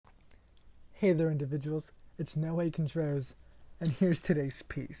Hey there, individuals. It's Noe Contreras, and here's today's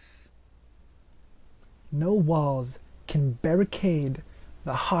piece. No walls can barricade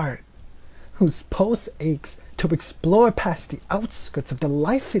the heart whose pulse aches to explore past the outskirts of the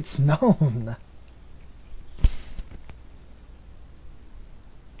life it's known.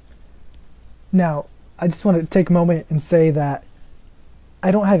 Now, I just want to take a moment and say that I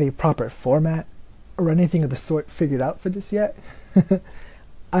don't have a proper format or anything of the sort figured out for this yet.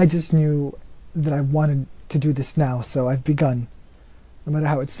 I just knew that I wanted to do this now, so I've begun. No matter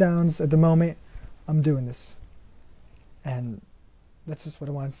how it sounds at the moment, I'm doing this. And that's just what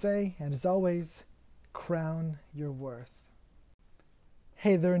I want to say. And as always, crown your worth.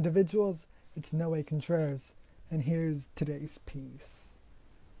 Hey there, individuals. It's Noe Contreras, and here's today's piece.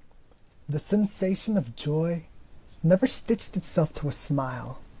 The sensation of joy never stitched itself to a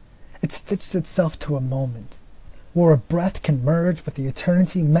smile. It stitched itself to a moment, where a breath can merge with the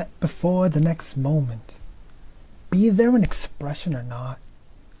eternity met before the next moment. Be there an expression or not,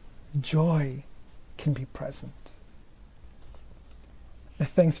 joy can be present.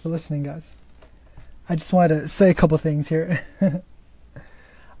 Thanks for listening, guys. I just wanted to say a couple things here.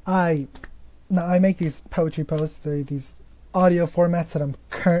 I make these poetry posts, these audio formats that I'm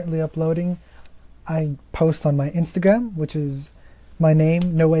currently uploading. I post on my Instagram, which is my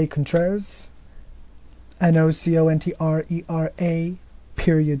name, Noe Contreras,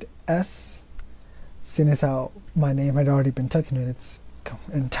 NOCONTRERA_S, seeing as how my name had already been taken in its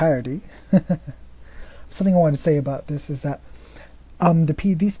entirety. Something I want to say about this is that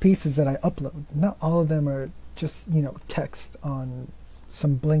these pieces that I upload, not all of them are just, text on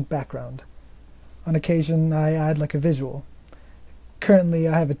some blank background. On occasion, I add like a visual. Currently,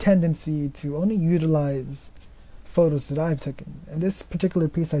 I have a tendency to only utilize photos that I've taken. And this particular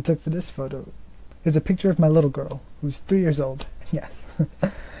piece I took for this photo is a picture of my little girl, who's 3 years old. Yes,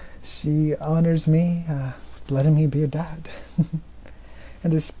 she honors me with letting me be a dad.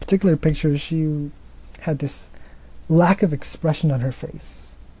 And this particular picture, she had this lack of expression on her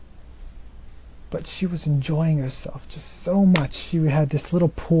face, but she was enjoying herself just so much. She had this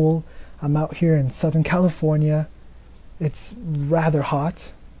little pool. I'm out here in Southern California. It's rather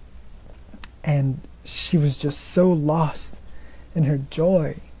hot, and she was just so lost in her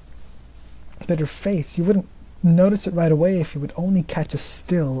joy that her face, you wouldn't notice it right away if you would only catch a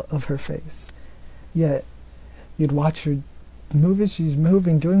still of her face. Yet you'd watch her move as she's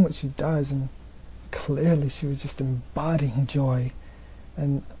moving, doing what she does, and clearly she was just embodying joy.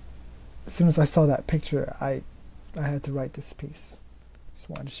 And as soon as I saw that picture, I had to write this piece.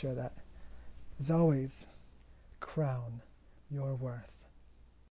 Just wanted to share that. As always, crown your worth.